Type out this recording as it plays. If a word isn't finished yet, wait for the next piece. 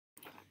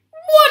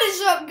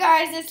up,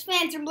 guys? It's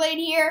Phantom Blade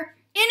here,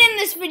 and in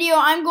this video,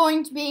 I'm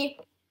going to be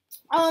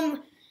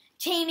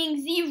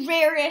taming the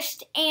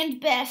rarest and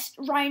best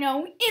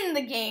rhino in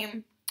the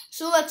game.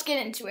 So let's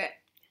get into it.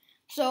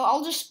 So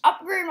I'll just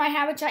upgrade my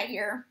habitat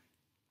here,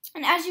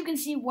 and as you can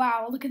see,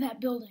 wow, look at that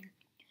building.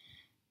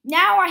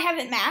 Now I have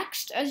it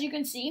maxed, as you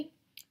can see.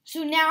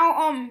 So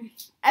now,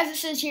 as it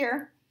says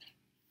here,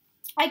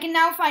 I can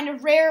now find a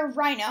rare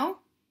rhino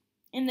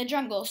in the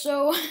jungle.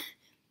 So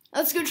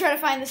let's go try to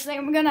find this thing.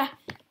 I'm gonna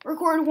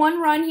record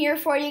one run here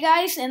for you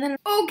guys, and then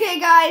okay,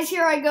 guys,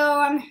 here I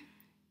go.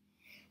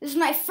 This is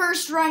my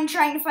first run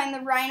trying to find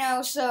the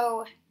rhino,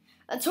 so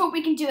let's hope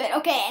we can do it.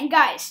 Okay, and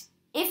guys,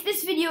 if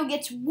this video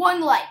gets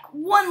one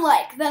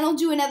like, then I'll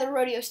do another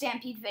rodeo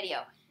stampede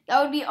video.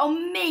 That would be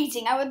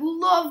amazing. I would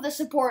love the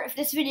support if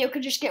this video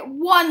could just get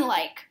one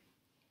like.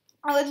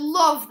 I would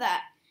love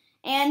that.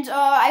 And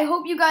I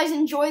hope you guys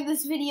enjoyed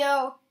this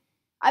video.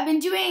 I've been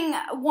doing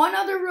one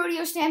other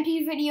rodeo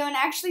stampede video and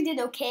actually did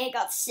okay. I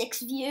got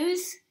 6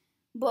 views,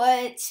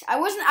 but I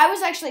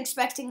was actually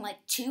expecting like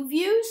 2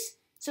 views,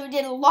 so it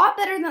did a lot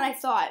better than I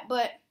thought.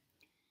 But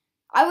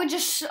I would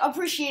just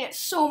appreciate it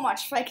so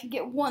much if I could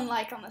get 1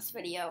 like on this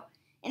video.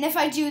 And if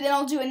I do, then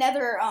I'll do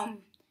another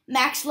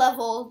max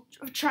level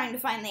of trying to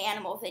find the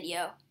animal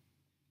video.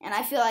 And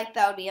I feel like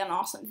that would be an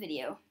awesome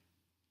video.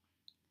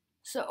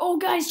 So, oh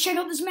guys, check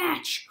out this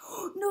match.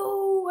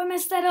 No, I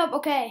messed that up.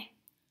 Okay.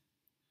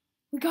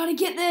 We gotta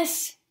get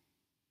this.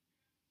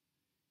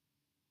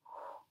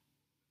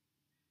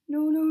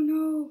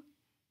 No.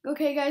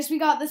 Okay, guys, we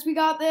got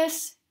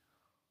this.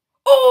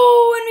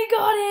 Oh, and we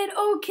got it.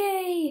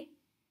 Okay.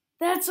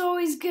 That's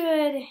always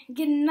good.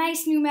 Get a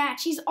nice new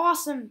match. He's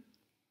awesome.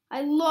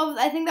 I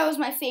think that was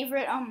my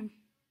favorite,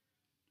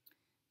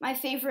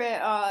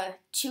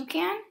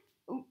 toucan.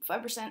 Ooh,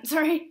 5%,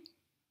 sorry.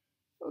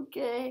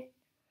 Okay.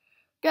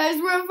 Guys,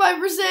 we're at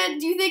 5%.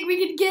 Do you think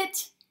we could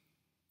get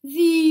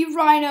the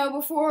rhino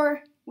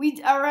before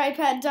our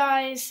iPad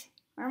dies?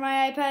 Or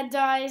my iPad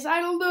dies?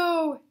 I don't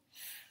know.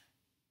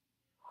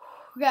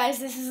 Guys,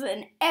 this is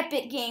an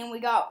epic game. We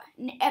got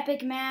an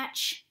epic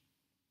match.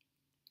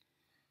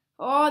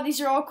 Oh,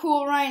 these are all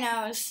cool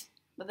rhinos.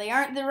 But they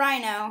aren't the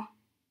rhino.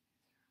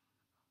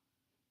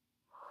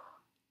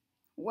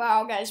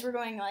 Wow, guys, we're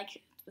going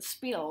like the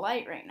speed of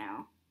light right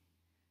now.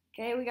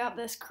 Okay, we got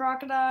this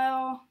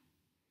crocodile,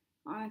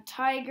 on a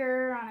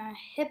tiger, on a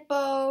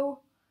hippo.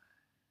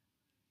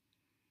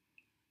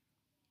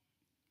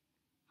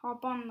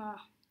 Hop on the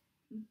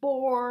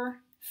boar.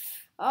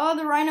 Oh,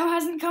 the rhino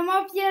hasn't come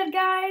up yet,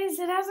 guys.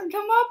 It hasn't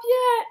come up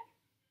yet.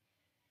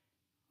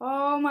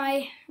 Oh,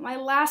 my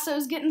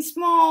lasso's getting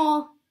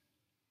small.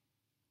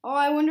 Oh,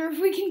 I wonder if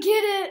we can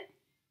get it.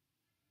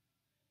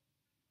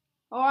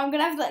 Oh, I'm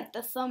gonna have like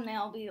the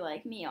thumbnail be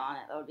like me on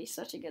it. That would be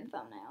such a good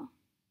thumbnail.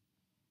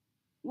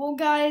 Well,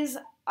 guys,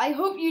 I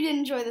hope you did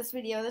enjoy this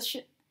video. This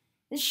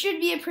should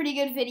be a pretty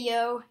good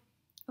video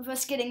of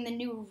us getting the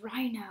new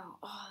rhino.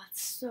 Oh,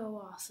 that's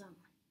so awesome.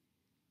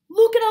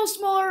 Look at how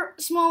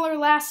smaller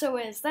lasso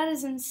is. That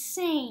is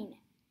insane.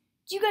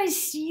 Do you guys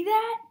see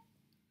that?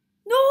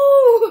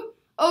 No!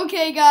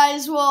 Okay,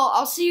 guys, well,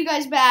 I'll see you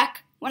guys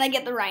back when I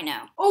get the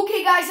rhino.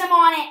 Okay, guys, I'm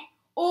on it.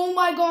 Oh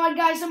my god,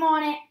 guys, I'm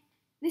on it.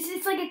 This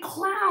is like a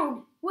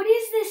clown. What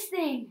is this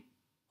thing?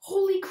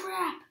 Holy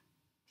crap.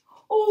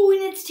 Oh,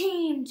 and it's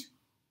tamed.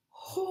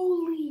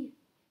 Holy.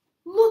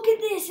 Look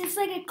at this. It's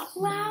like a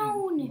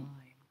clown.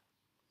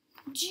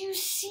 Do you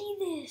see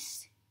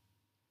this?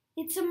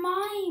 It's a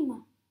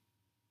mime.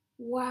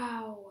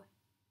 Wow.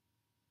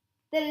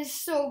 That is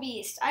so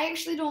beast. I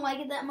actually don't like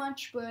it that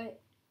much, but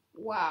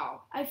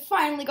wow. I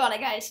finally got it,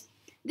 guys.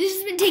 This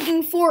has been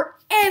taking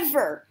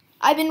forever.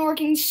 I've been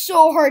working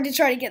so hard to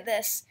try to get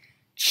this.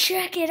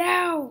 Check it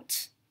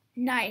out.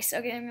 Nice.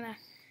 Okay, I'm gonna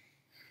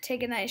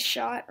take a nice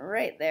shot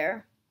right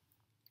there.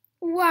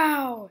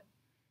 Wow.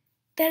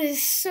 That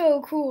is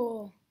so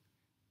cool.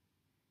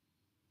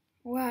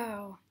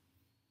 Wow.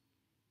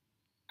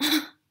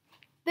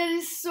 That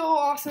is so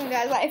awesome,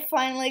 guys. I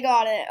finally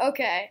got it.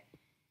 Okay.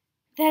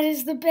 That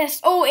is the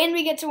best. Oh, and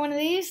we get to one of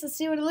these. Let's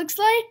see what it looks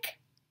like.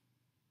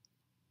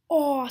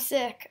 Oh,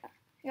 sick.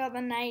 I got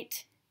the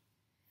knight.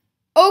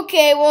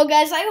 Okay, well,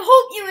 guys, I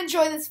hope you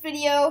enjoyed this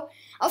video.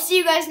 I'll see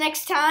you guys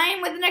next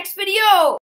time with the next video.